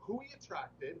just who he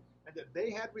attracted, and that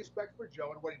they had respect for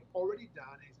Joe and what he'd already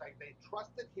done. And he's like, they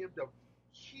trusted him to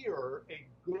hear a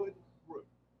good group.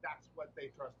 That's what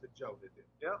they trusted Joe to do.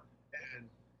 Yeah. And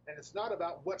it's not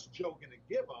about what's Joe going to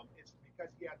give them. It's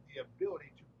because he had the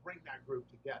ability to bring that group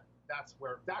together. That's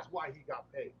why he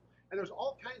got paid. And there's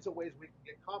all kinds of ways we can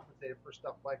get compensated for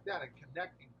stuff like that and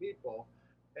connecting people.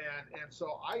 And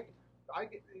so I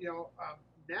get,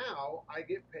 now I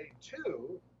get paid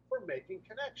too for making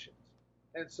connections.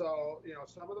 And so,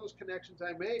 some of those connections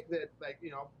I make that, like,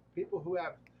 people who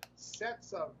have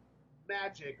sets of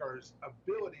magic or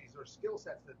abilities or skill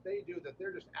sets that they do that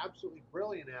they're just absolutely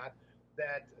brilliant at,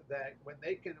 that when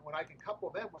I can couple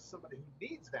them with somebody who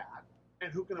needs that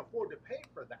and who can afford to pay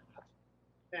for that,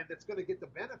 and that's going to get the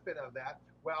benefit of that,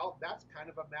 well, that's kind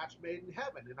of a match made in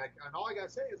heaven. And all I got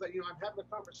to say is that, I'm having a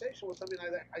conversation with somebody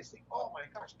and I see, oh my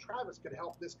gosh, Travis could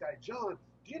help this guy, John.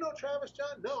 Do you know Travis,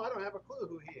 John? No, I don't have a clue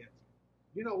who he is.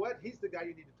 You know what? He's the guy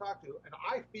you need to talk to. And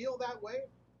I feel that way,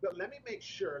 but let me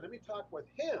talk with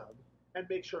him and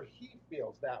make sure he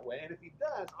feels that way. And if he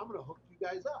does, I'm going to hook you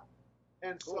guys up.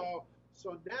 And cool.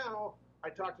 So now I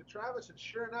talk to Travis, and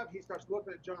sure enough, he starts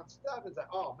looking at John's stuff and he's like,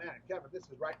 oh man, Kevin, this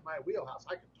is right in my wheelhouse.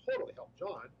 I can totally help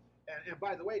John. And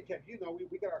by the way, Kevin,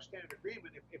 we got our standard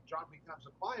agreement. If John becomes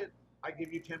a client, I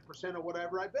give you 10% of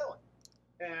whatever I bill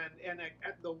him. And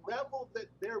at the level that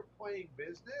they're playing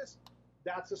business,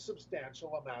 that's a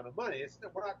substantial amount of money.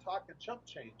 We're not talking chump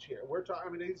change here. We're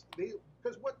talking,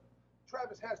 because what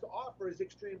Travis has to offer is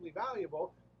extremely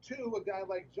valuable to a guy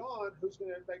like John, who's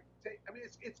going to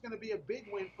it's going to be a big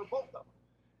win for both of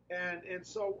them. And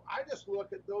so I just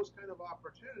look at those kind of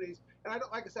opportunities, and I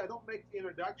don't make the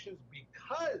introductions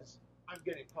because I'm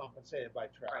getting compensated by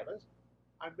Travis.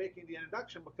 Right. I'm making the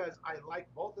introduction because I like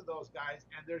both of those guys,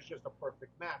 and there's just a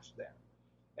perfect match there.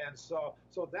 And so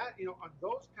that, on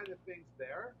those kind of things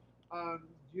there,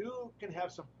 you can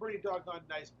have some pretty doggone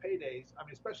nice paydays.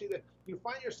 Especially that you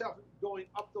find yourself going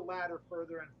up the ladder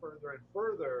further and further and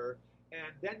further,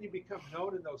 and then you become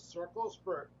known in those circles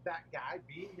for that guy,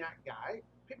 being that guy.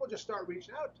 People just start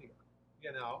reaching out to you,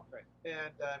 Right.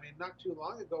 And not too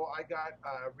long ago, I got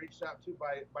reached out to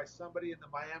by somebody in the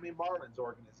Miami Marlins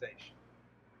organization.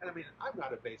 And I'm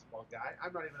not a baseball guy.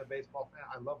 I'm not even a baseball fan.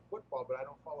 I love football, but I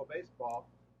don't follow baseball.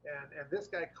 And this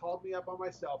guy called me up on my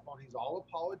cell phone. He's all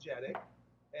apologetic,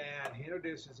 and he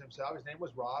introduces himself. His name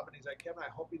was Rob, and he's like, Kevin,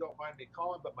 I hope you don't mind me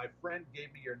calling, but my friend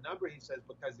gave me your number. He says,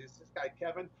 because this guy,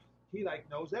 Kevin, he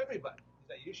knows everybody. He's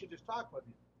like, you should just talk with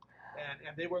him.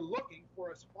 And they were looking for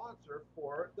a sponsor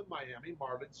for the Miami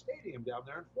Marlins Stadium down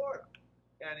there in Florida.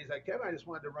 And he's like, Kevin, I just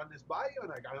wanted to run this by you.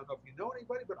 And I don't know if you know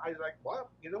anybody, but I was like, well,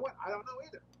 you know what? I don't know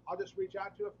either. I'll just reach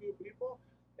out to a few people.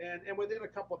 And within a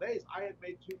couple of days, I had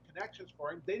made 2 connections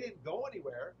for him. They didn't go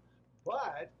anywhere,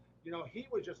 but he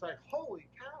was just like, "Holy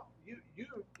cow!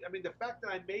 The fact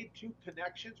that I made 2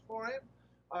 connections for him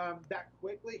that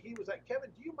quickly, he was like,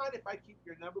 Kevin, do you mind if I keep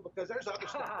your number because there's other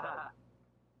stuff."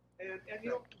 and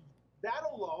that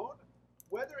alone,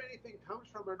 whether anything comes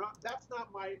from or not, that's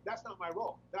not my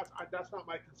role. That's not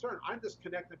my concern. I'm just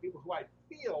connecting people who I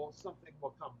feel something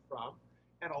will come from,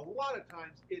 and a lot of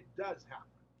times it does happen.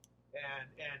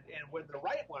 And when the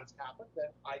right ones happen,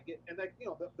 then I get, and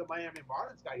the Miami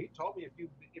Marlins guy, he told me if you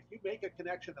make a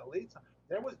connection that leads,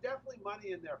 there was definitely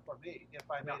money in there for me if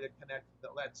I made a connection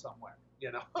that led somewhere,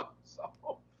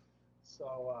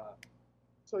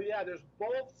 So yeah, there's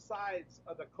both sides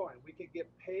of the coin. We can get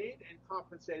paid and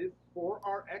compensated for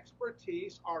our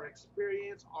expertise, our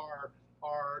experience,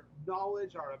 our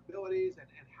knowledge, our abilities, and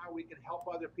how we can help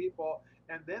other people.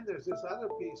 And then there's this other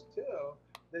piece too,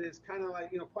 that is kind of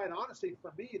like, quite honestly,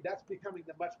 for me, that's becoming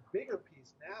the much bigger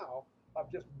piece now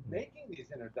of just making these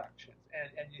introductions.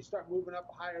 And you start moving up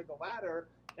higher the ladder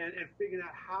and figuring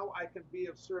out how I can be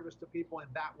of service to people in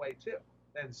that way too.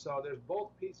 And so there's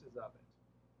both pieces of it.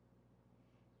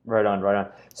 Right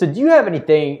on. So do you have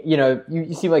anything,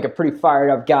 you seem like a pretty fired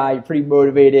up guy, you're pretty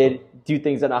motivated, do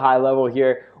things on a high level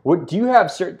here. Do you have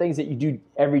certain things that you do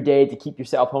every day to keep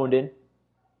yourself honed in?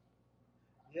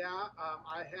 Yeah,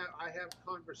 I have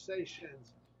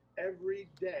conversations every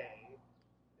day,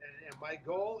 and my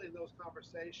goal in those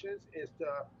conversations is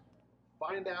to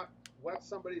find out what's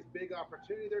somebody's big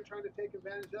opportunity they're trying to take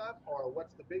advantage of, or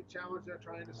what's the big challenge they're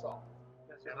trying to solve.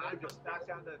 And I just back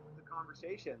down to the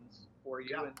conversations for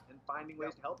you and finding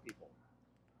ways to help people.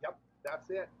 Yep, that's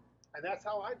it. And that's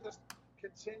how I just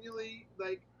continually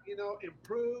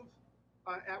improve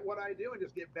at what I do and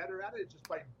just get better at it just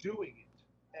by doing it.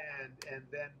 And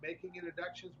then making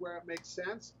introductions where it makes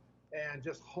sense and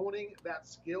just honing that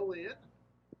skill in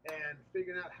and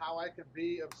figuring out how I can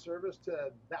be of service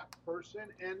to that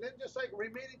person, and then just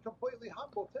remaining completely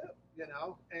humble too,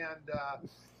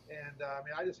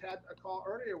 I just had a call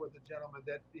earlier with a gentleman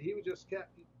that he was just kept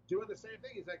doing the same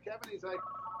thing. He's like, Kevin,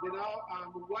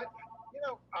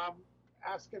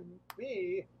 asking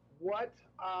me what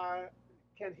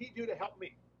can he do to help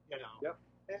me, Yep.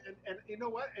 And you know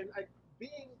what, and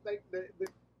being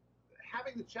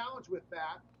having the challenge with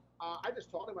that, I just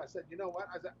told him, I said, you know what?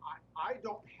 I said, I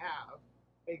don't have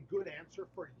a good answer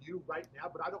for you right now,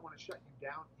 but I don't want to shut you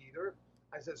down either.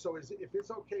 I said, so if it's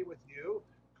okay with you,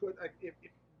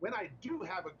 when I do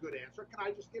have a good answer, can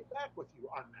I just get back with you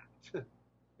on that?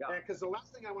 Yeah. Because the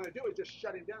last thing I want to do is just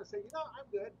shut him down and say, I'm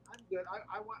good.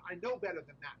 I know better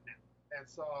than that now. And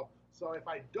so if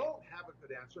I don't have a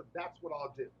good answer, that's what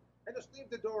I'll do, and just leave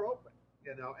the door open,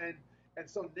 And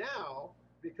so now,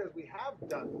 because we have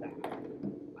done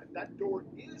that door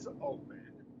is open.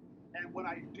 And when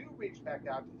I do reach back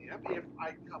out to him, if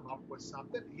I come up with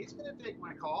something, he's going to take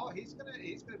my call. He's going to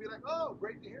be like, oh,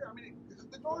 great to hear. I mean,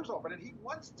 the door's open, and he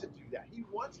wants to do that. He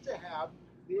wants to have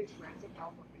the experience of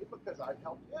helping me because I've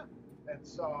helped him. And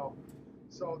so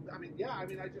I mean, yeah, I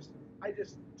mean, I just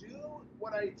do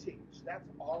what I teach. That's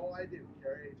all I do,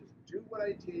 Carrie. I just do what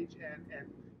I teach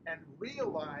and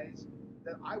realize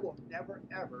that I will never,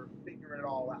 ever figure it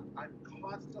all out. I'm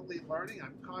constantly learning.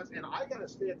 And I got to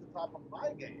stay at the top of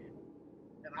my game.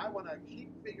 And I want to keep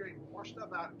figuring more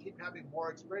stuff out and keep having more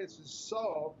experiences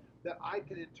so that I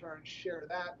can in turn share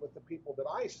that with the people that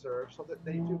I serve so that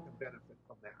they too can benefit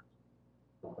from that.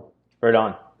 Right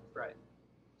on. Right.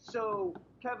 So,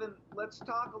 Kevin, let's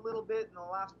talk a little bit in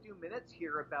the last few minutes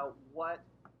here about what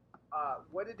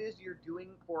it is you're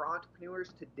doing for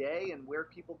entrepreneurs today and where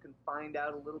people can find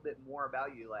out a little bit more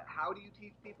about you. Like, how do you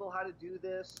teach people how to do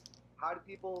this? How do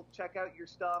people check out your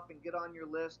stuff and get on your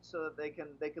list so that they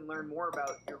can learn more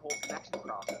about your whole connection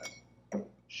process?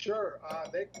 Sure.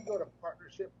 They can go to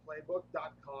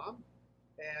partnershipplaybook.com,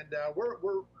 and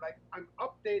I'm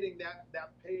updating that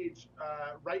page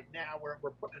right now. We're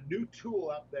putting a new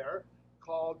tool up there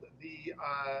called the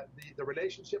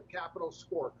Relationship Capital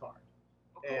Scorecard,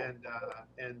 and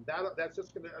that's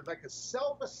just gonna like a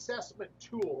self-assessment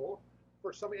tool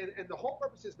for somebody. And the whole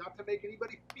purpose is not to make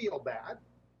anybody feel bad.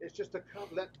 It's just to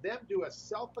let them do a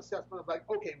self-assessment of like,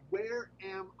 okay, where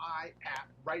am I at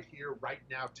right here, right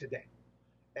now, today?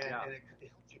 And it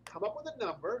helps you come up with a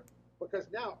number, because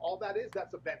now all that's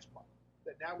a benchmark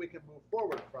that now we can move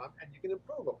forward from and you can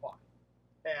improve upon.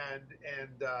 And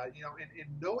in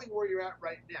knowing where you're at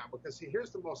right now, because see,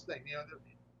 here's the most thing,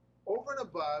 over and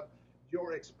above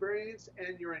your experience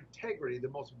and your integrity, the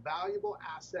most valuable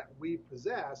asset we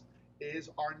possess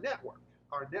is our network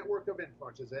of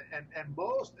influencers. And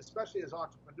most, especially as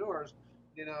entrepreneurs,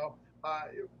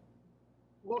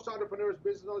 most entrepreneurs,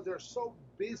 business owners, they're so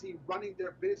busy running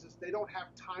their business, they don't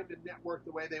have time to network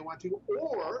the way they want to,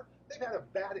 or they've had a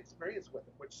bad experience with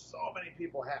it, which so many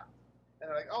people have. And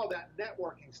they're like, oh, that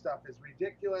networking stuff is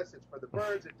ridiculous. It's for the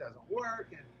birds. It doesn't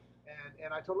work.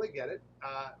 And I totally get it.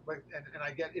 And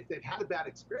I get if they've had a bad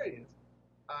experience,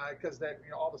 because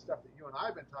all the stuff that you and I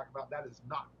have been talking about, that has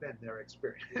not been their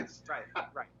experience. Right.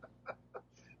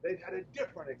 They've had a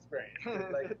different experience.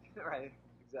 Right.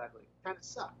 Exactly. Kind of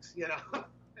sucks,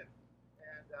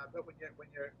 But when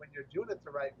you're doing it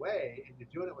the right way and you're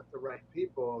doing it with the right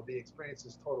people, the experience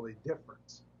is totally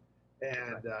different,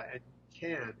 and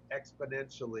can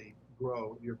exponentially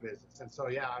grow your business. And so,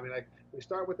 we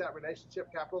start with that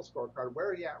relationship capital scorecard. Where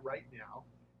are you at right now?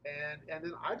 And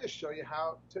then I just show you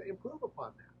how to improve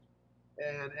upon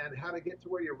that, and how to get to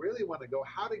where you really want to go,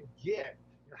 how to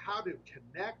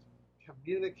connect,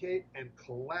 communicate, and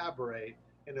collaborate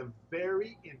in a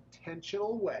very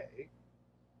intentional way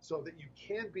so that you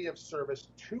can be of service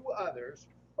to others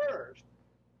first,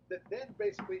 that then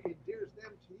basically endears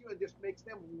them to you and just makes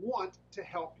them want to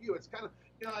help you. It's kind of,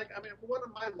 one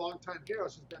of my longtime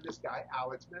heroes has been this guy,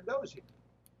 Alex Mandossian.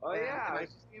 Oh, yeah. I was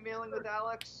just emailing with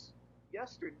Alex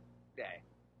yesterday.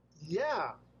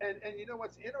 Yeah. And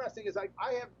what's interesting is I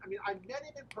met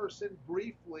him in person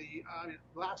briefly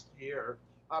last year,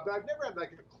 but I've never had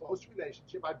like a close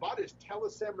relationship. I bought his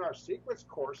Teleseminar Secrets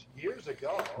course years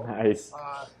ago. Nice.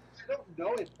 I don't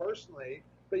know him personally,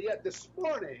 but yet this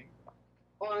morning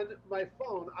on my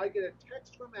phone, I get a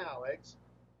text from Alex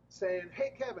saying,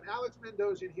 hey, Kevin, Alex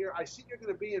Mandossian here. I see you're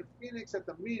going to be in Phoenix at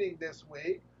the meeting this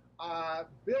week.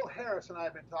 Bill Harris and I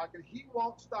have been talking. He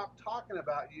won't stop talking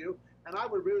about you, and I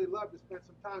would really love to spend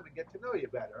some time and get to know you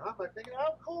better. I'm like thinking,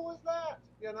 how cool is that?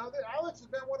 Alex has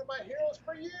been one of my heroes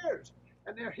for years.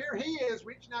 And here he is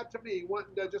reaching out to me,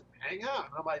 wanting to just hang out.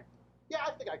 And I'm like, yeah,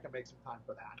 I think I can make some time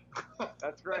for that.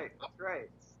 That's great.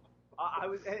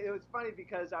 It was funny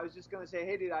because I was just going to say,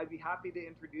 hey, dude, I'd be happy to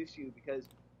introduce you because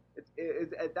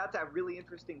that's a really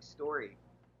interesting story.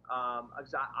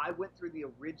 I went through the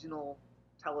original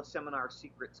Teleseminar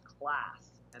Secrets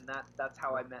class, and that's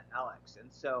how I met Alex.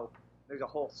 And so there's a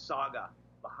whole saga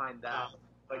behind that.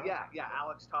 But yeah,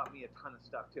 Alex taught me a ton of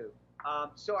stuff too.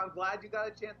 So I'm glad you got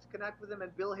a chance to connect with him.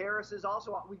 And Bill Harris is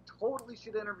also on. We totally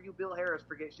should interview Bill Harris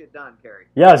for Get Shit Done, Kerry.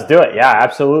 Yeah, let's do it. Yeah,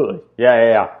 absolutely.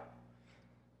 Yeah.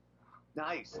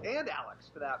 Nice. And Alex,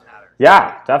 for that matter.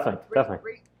 Yeah, definitely.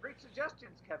 Great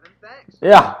suggestions, Kevin. Thanks.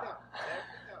 Yeah.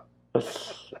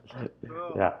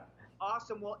 Yeah.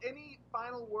 Awesome. Well, any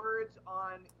final words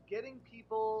on getting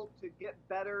people to get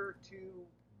better, to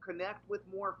connect with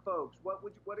more folks?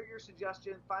 What are your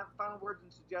suggestions? Final words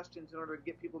and suggestions in order to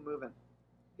get people moving.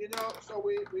 So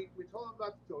we told them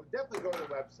about to definitely go to the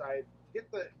website, get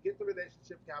the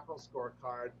Relationship Capital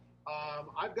Scorecard.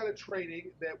 I've got a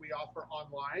training that we offer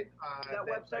online. That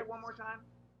website one more time.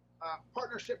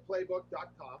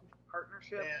 Partnershipplaybook.com.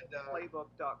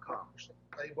 Partnershipplaybook.com.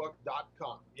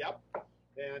 Partnershipplaybook.com. Yep.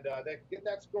 And they can get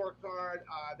that scorecard.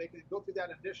 They can go through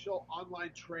that initial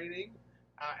online training.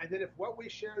 And then if what we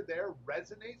share there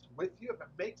resonates with you, if it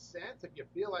makes sense, if you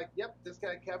feel like, yep, this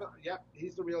guy Kevin, yep,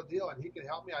 he's the real deal, and he can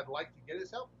help me, I'd like to get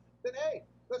his help, then hey,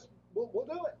 we'll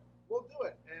do it. We'll do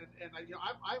it. And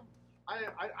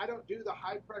I don't do the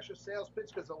high pressure sales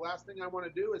pitch, because the last thing I want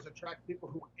to do is attract people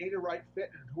who ain't a right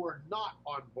fit and who are not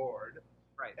on board.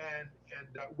 Right. And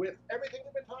with everything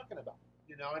we've been talking about,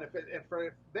 and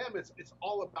for them it's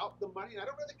all about the money. And I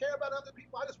don't really care about other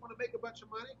people. I just want to make a bunch of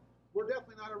money. We're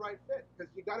definitely not a right fit,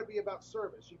 because you got to be about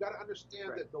service. You got to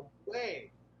understand that the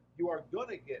way you are going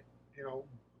to get,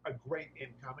 a great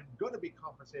income and going to be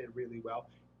compensated really well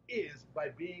is by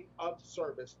being of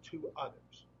service to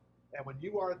others. And when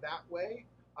you are that way,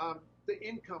 the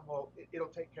income it'll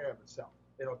take care of itself.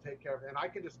 It'll take care of it. And I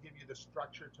can just give you the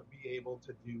structure to be able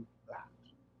to do that.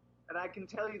 And I can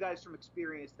tell you guys from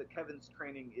experience that Kevin's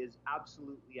training is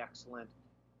absolutely excellent.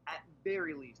 At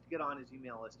very least, get on his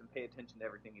email list and pay attention to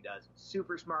everything he does.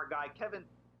 Super smart guy. Kevin,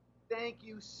 thank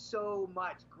you so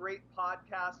much. Great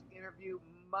podcast interview.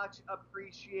 Much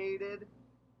appreciated.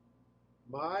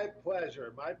 My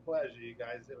pleasure, you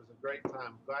guys. It was a great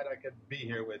time. Glad I could be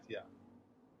here with you.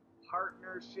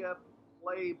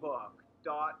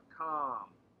 Partnershipplaybook.com.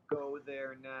 Go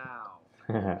there now.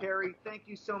 Kerry, thank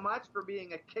you so much for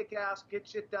being a kick-ass Get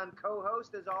Shit Done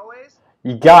co-host, as always.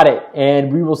 You got it.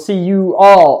 And we will see you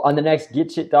all on the next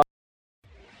Get Shit Done.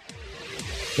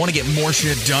 Want to get more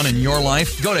shit done in your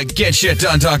life? Go to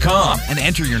getshitdone.com and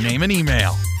enter your name and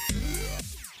email.